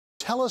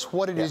tell us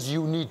what it is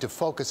you need to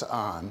focus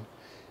on,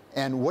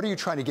 and what are you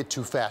trying to get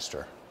to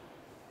faster?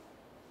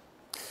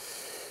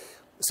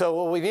 So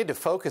what we need to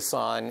focus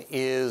on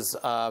is,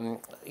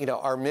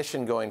 our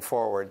mission going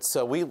forward.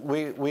 So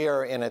we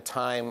are in a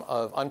time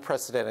of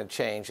unprecedented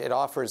change. It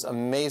offers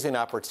amazing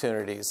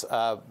opportunities,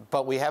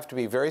 but we have to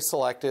be very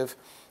selective.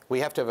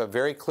 We have to have a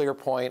very clear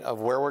point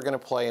of where we're going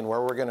to play and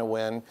where we're going to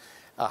win,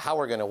 how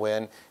we're going to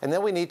win. And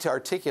then we need to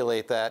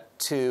articulate that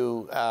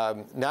to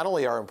not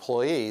only our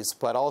employees,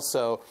 but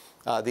also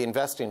the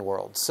investing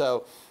world.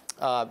 So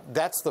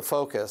that's the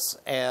focus.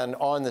 And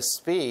on the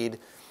speed,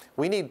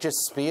 we need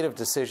just speed of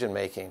decision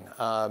making.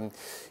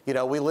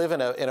 We live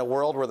in a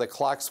world where the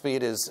clock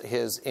speed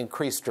has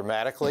increased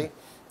dramatically.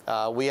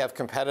 We have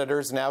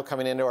competitors now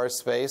coming into our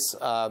space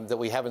that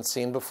we haven't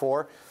seen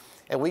before.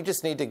 And we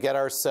just need to get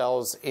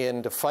ourselves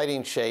into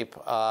fighting shape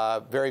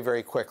very,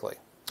 very quickly.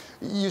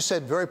 You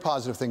said very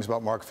positive things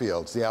about Mark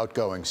Fields, the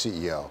outgoing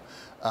CEO.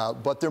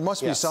 But there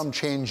must be some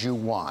change you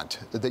want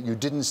that you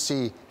didn't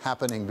see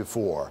happening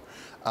before.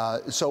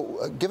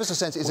 So give us a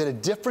sense, is it a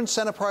different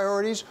set of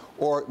priorities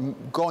or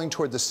going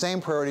toward the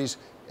same priorities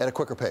at a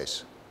quicker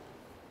pace?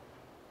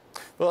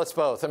 Well, it's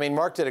both. I mean,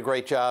 Mark did a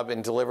great job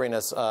in delivering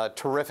us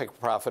terrific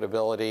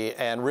profitability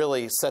and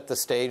really set the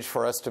stage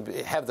for us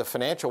to have the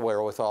financial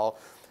wherewithal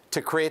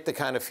to create the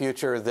kind of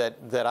future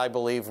that I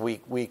believe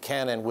we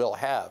can and will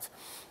have.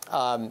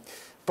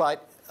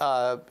 But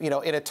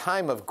in a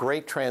time of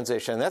great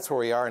transition, that's where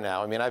we are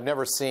now. I mean, I've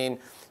never seen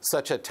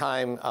such a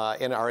time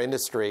in our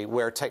industry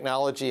where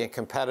technology and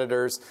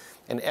competitors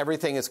and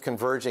everything is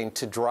converging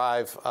to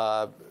drive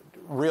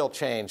real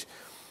change.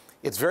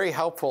 It's very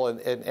helpful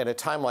in a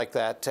time like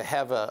that to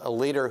have a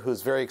leader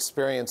who's very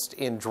experienced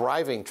in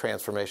driving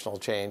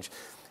transformational change.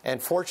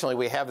 And fortunately,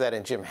 we have that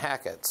in Jim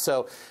Hackett.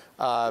 So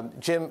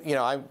Jim,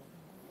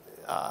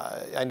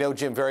 I know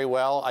Jim very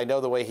well. I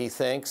know the way he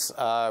thinks,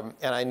 and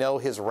I know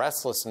his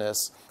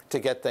restlessness to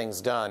get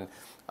things done.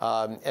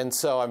 And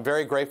so I'm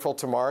very grateful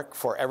to Mark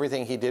for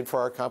everything he did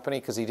for our company,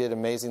 because he did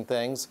amazing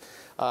things.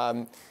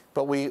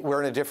 But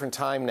we're in a different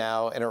time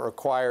now, and it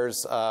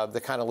requires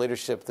the kind of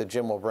leadership that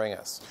Jim will bring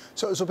us.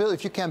 So Bill,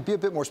 if you can be a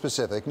bit more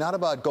specific, not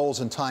about goals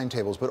and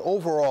timetables, but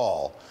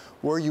overall,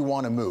 where you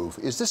want to move.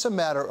 Is this a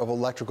matter of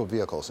electrical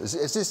vehicles?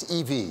 Is this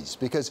EVs?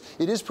 Because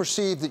it is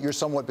perceived that you're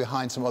somewhat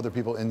behind some other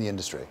people in the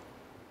industry.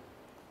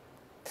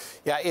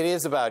 Yeah, it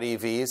is about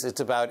EVs. It's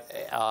about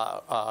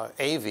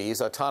AVs,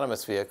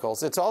 autonomous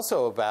vehicles. It's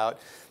also about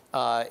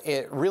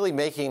really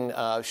making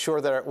sure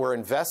that we're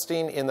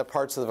investing in the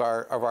parts of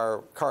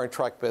our car and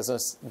truck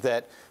business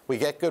that we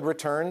get good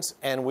returns,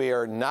 and we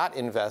are not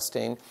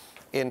investing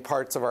in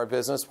parts of our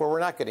business where we're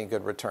not getting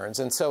good returns.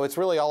 And so it's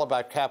really all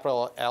about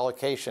capital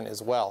allocation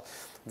as well.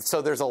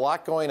 So there's a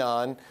lot going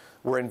on.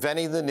 We're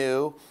inventing the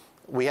new.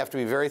 We have to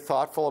be very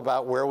thoughtful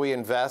about where we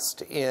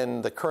invest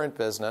in the current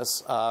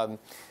business.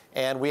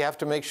 And we have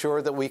to make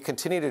sure that we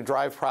continue to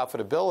drive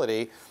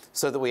profitability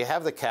so that we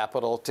have the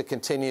capital to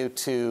continue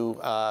to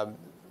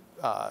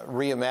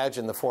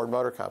reimagine the Ford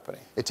Motor Company.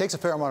 It takes a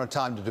fair amount of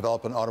time to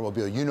develop an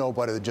automobile. You know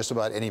better than just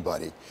about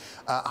anybody.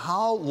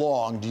 How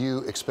long do you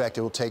expect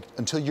it will take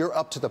until you're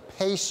up to the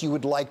pace you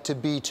would like to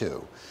be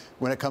to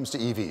when it comes to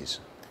EVs?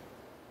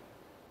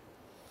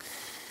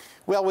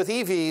 Well, with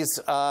EVs,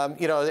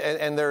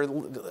 and there are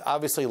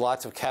obviously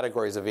lots of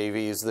categories of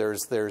EVs.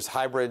 There's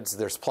hybrids,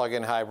 there's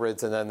plug-in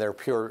hybrids, and then there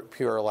are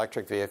pure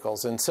electric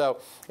vehicles. And so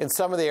in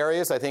some of the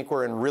areas, I think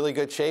we're in really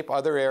good shape.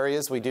 Other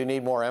areas, we do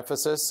need more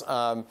emphasis.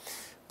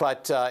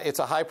 But it's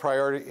a high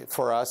priority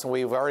for us, and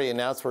we've already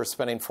announced we're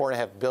spending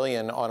 $4.5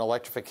 billion on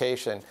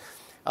electrification.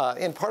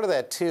 And part of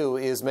that, too,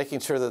 is making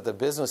sure that the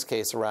business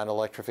case around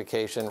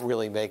electrification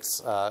really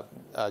makes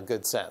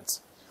good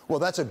sense. Well,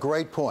 that's a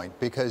great point,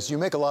 because you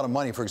make a lot of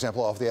money, for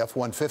example, off the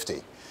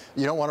F-150.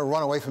 You don't want to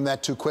run away from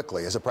that too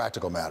quickly, as a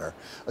practical matter.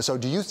 So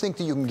do you think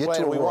that you can get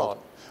to a world...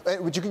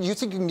 You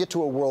think you can get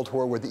to a world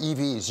where with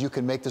EVs you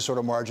can make the sort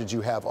of margins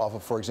you have off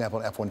of, for example,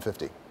 an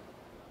F-150?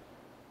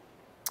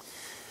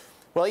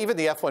 Well, even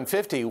the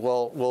F-150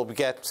 will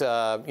get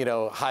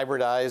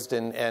hybridized,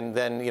 and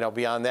then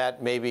beyond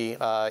that maybe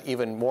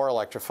even more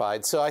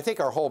electrified. So I think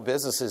our whole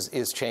business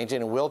is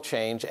changing and will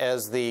change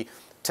as the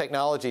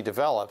technology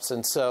develops.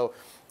 And so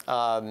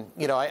I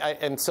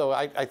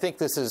think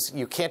this is,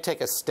 you can't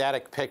take a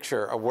static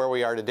picture of where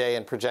we are today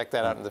and project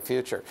that out in the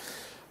future.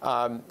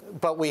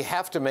 But we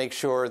have to make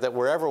sure that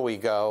wherever we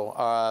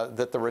go,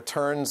 that the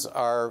returns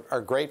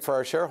are great for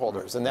our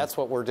shareholders, and that's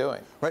what we're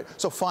doing. Right.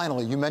 So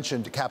finally, you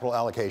mentioned capital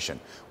allocation.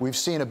 We've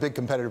seen a big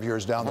competitor of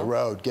yours down the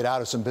road get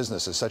out of some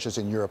businesses, such as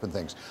in Europe and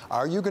things.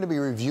 Are you going to be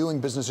reviewing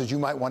businesses you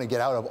might want to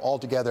get out of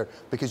altogether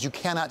because you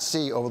cannot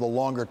see over the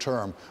longer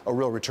term a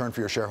real return for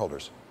your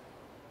shareholders?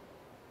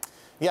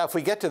 Yeah, if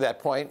we get to that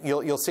point,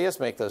 you'll see us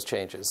make those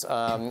changes.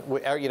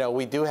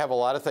 We do have a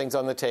lot of things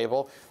on the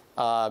table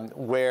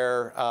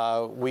where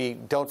we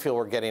don't feel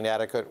we're getting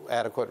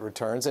adequate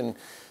returns, and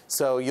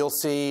so you'll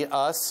see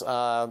us,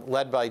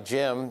 led by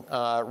Jim,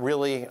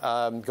 really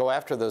go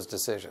after those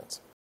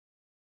decisions.